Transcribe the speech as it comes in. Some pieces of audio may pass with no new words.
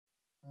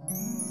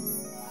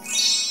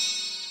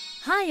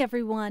Hi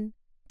everyone!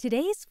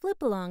 Today's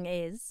flip-along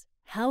is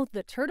How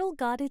the Turtle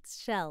Got Its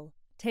Shell,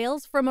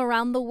 Tales from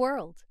Around the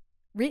World,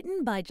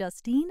 written by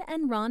Justine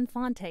and Ron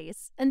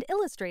Fontes and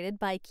illustrated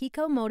by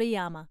Kiko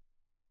Motoyama.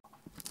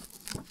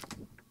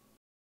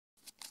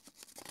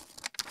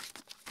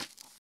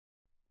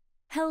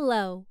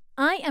 Hello,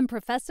 I am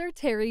Professor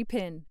Terry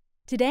Pin.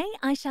 Today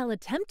I shall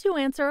attempt to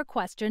answer a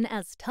question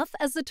as tough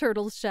as the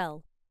turtle's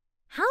shell.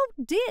 How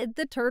did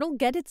the turtle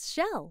get its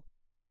shell?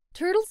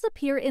 Turtles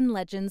appear in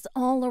legends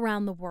all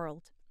around the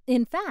world.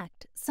 In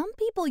fact, some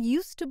people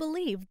used to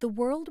believe the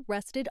world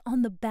rested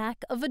on the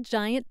back of a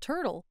giant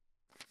turtle.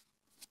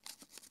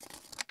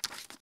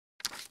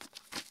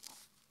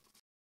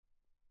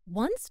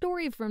 One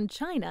story from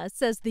China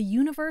says the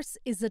universe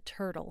is a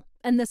turtle,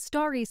 and the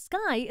starry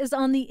sky is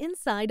on the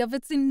inside of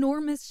its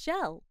enormous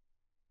shell.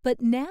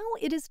 But now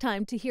it is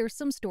time to hear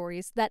some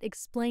stories that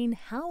explain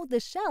how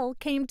the shell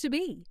came to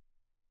be.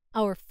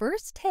 Our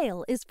first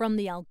tale is from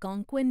the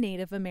Algonquin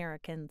Native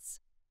Americans.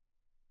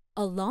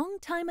 A long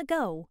time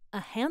ago, a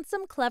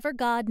handsome, clever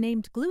god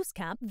named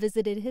Glooskap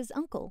visited his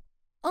uncle.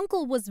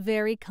 Uncle was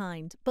very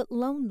kind, but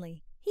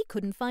lonely. He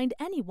couldn't find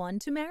anyone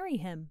to marry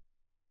him.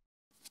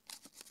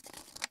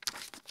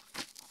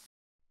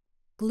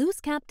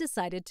 Glooskap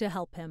decided to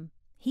help him.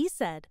 He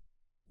said,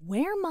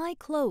 "Wear my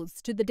clothes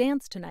to the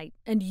dance tonight,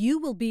 and you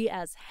will be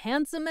as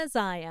handsome as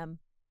I am."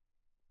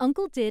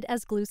 Uncle did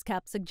as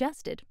Glooskap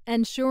suggested,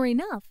 and sure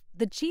enough,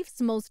 the chief's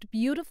most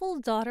beautiful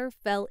daughter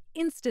fell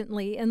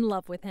instantly in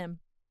love with him.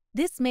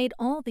 This made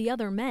all the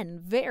other men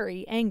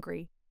very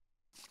angry.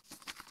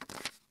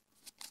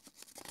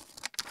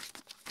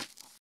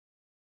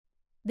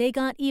 They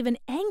got even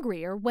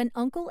angrier when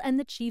Uncle and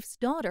the chief's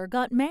daughter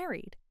got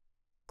married.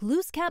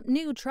 Glooskap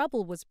knew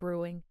trouble was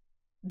brewing.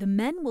 "The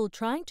men will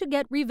try to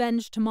get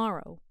revenge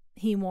tomorrow,"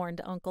 he warned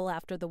Uncle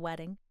after the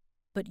wedding.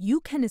 "But you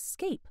can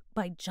escape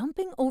by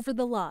jumping over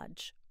the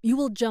lodge. You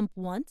will jump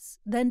once,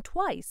 then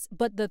twice,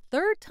 but the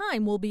third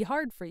time will be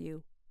hard for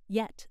you.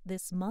 Yet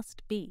this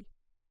must be."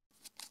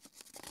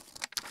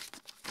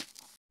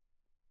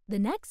 The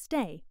next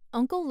day,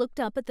 Uncle looked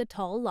up at the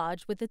tall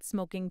lodge with its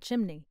smoking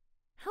chimney.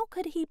 How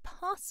could he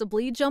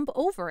possibly jump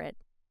over it?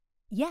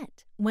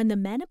 Yet, when the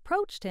men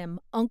approached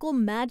him, Uncle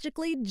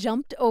magically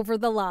jumped over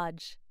the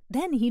lodge.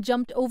 Then he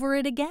jumped over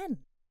it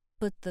again.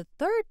 But the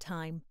third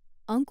time,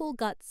 Uncle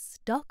got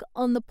stuck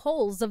on the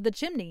poles of the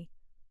chimney.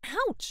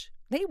 Ouch!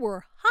 They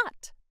were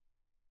hot!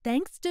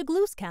 Thanks to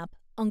Glooskap,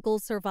 Uncle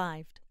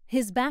survived.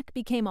 His back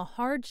became a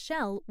hard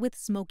shell with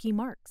smoky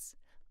marks.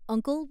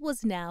 Uncle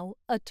was now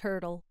a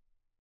turtle.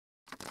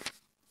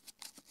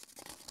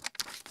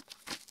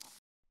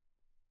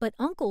 But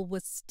Uncle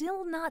was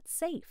still not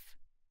safe.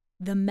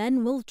 "The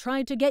men will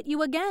try to get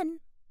you again,"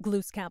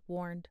 Glooskap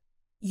warned.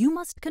 "You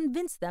must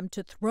convince them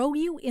to throw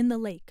you in the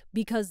lake,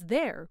 because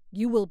there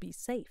you will be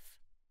safe."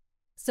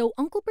 So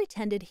Uncle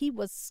pretended he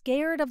was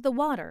scared of the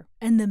water,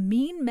 and the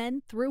mean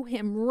men threw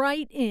him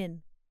right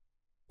in.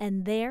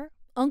 And there,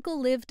 Uncle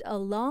lived a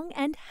long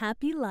and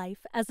happy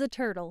life as a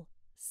turtle,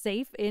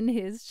 safe in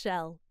his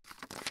shell.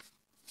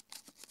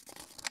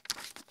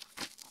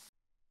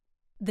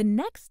 The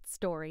next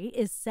story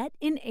is set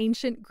in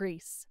ancient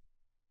Greece.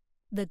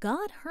 The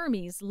god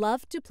Hermes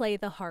loved to play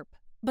the harp,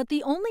 but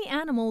the only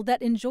animal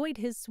that enjoyed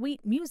his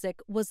sweet music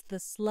was the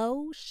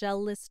slow,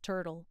 shell-less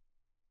turtle.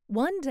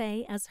 One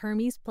day, as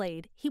Hermes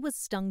played, he was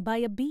stung by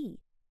a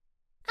bee.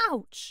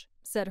 "Ouch!"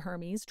 said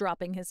Hermes,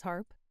 dropping his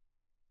harp.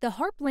 The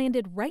harp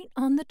landed right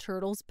on the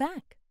turtle's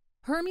back.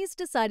 Hermes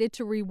decided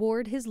to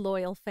reward his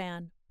loyal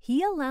fan.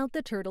 He allowed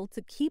the turtle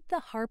to keep the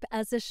harp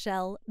as a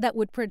shell that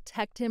would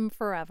protect him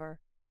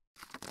forever.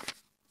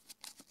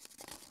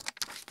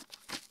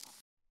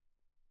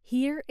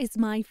 Here is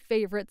my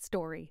favorite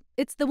story.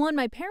 It's the one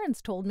my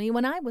parents told me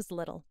when I was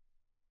little.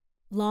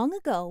 Long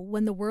ago,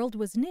 when the world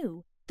was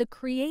new, the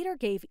Creator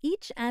gave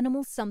each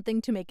animal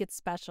something to make it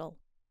special.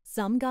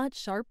 Some got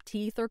sharp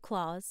teeth or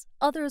claws,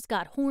 others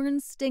got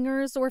horns,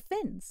 stingers, or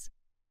fins.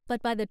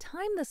 But by the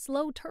time the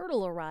slow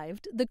turtle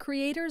arrived, the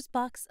Creator's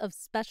box of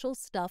special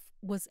stuff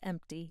was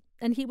empty,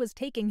 and he was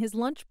taking his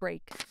lunch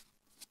break.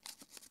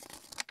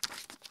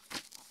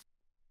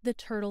 The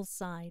turtle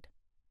sighed.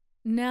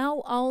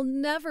 "Now I'll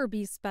never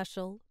be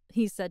special,"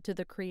 he said to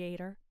the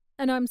Creator.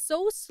 "And I'm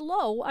so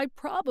slow I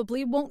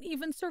probably won't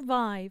even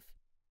survive."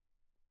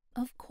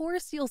 "Of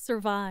course you'll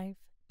survive,"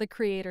 the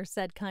Creator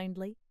said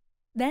kindly.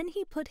 Then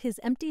he put his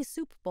empty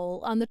soup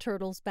bowl on the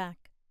turtle's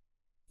back.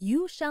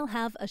 "You shall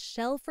have a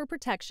shell for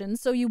protection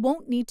so you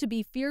won't need to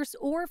be fierce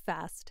or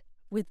fast.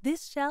 With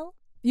this shell,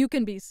 you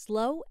can be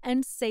slow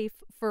and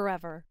safe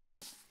forever."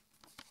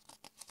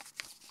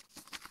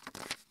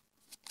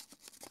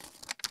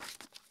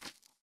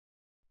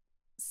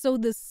 So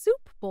the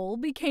soup bowl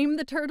became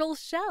the turtle's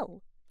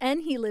shell,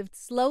 and he lived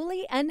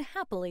slowly and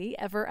happily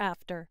ever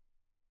after.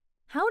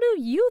 How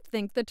do you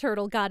think the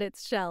turtle got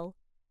its shell?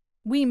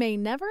 We may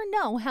never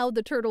know how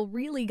the turtle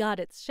really got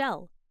its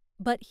shell,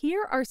 but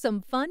here are some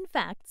fun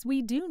facts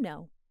we do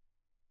know.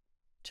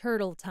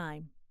 Turtle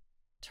time.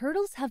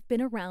 Turtles have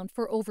been around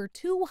for over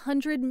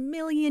 200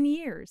 million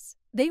years.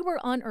 They were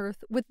on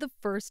Earth with the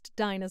first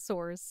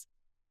dinosaurs.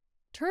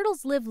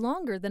 Turtles live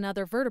longer than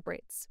other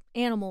vertebrates,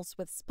 animals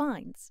with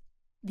spines.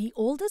 The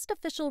oldest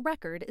official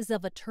record is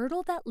of a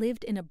turtle that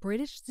lived in a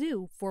British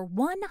zoo for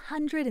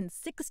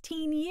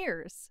 116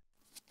 years.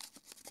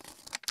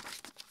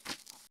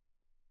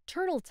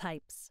 Turtle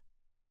types.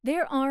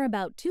 There are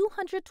about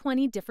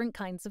 220 different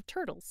kinds of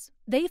turtles.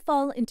 They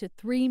fall into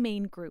three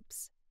main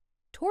groups.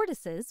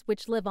 Tortoises,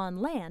 which live on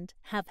land,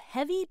 have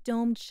heavy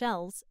domed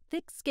shells,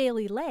 thick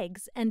scaly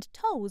legs, and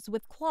toes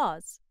with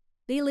claws.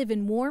 They live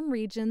in warm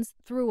regions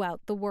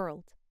throughout the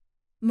world.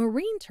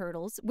 Marine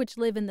turtles, which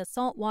live in the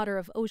salt water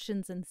of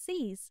oceans and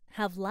seas,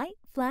 have light,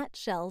 flat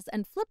shells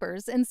and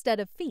flippers instead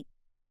of feet.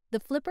 The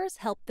flippers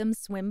help them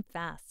swim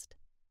fast.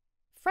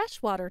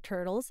 Freshwater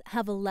turtles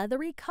have a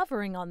leathery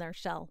covering on their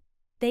shell.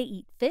 They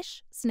eat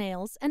fish,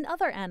 snails, and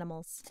other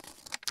animals.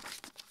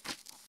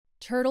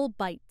 Turtle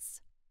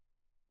bites.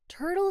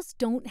 Turtles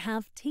don't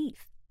have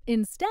teeth.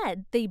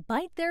 Instead, they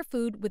bite their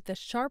food with the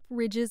sharp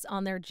ridges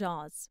on their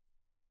jaws.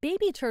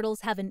 Baby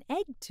turtles have an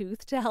egg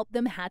tooth to help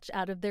them hatch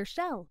out of their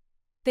shell.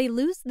 They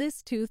lose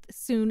this tooth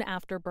soon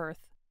after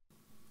birth.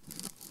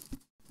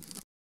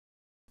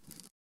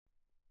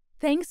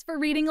 Thanks for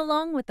reading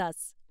along with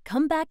us.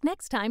 Come back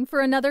next time for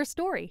another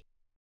story.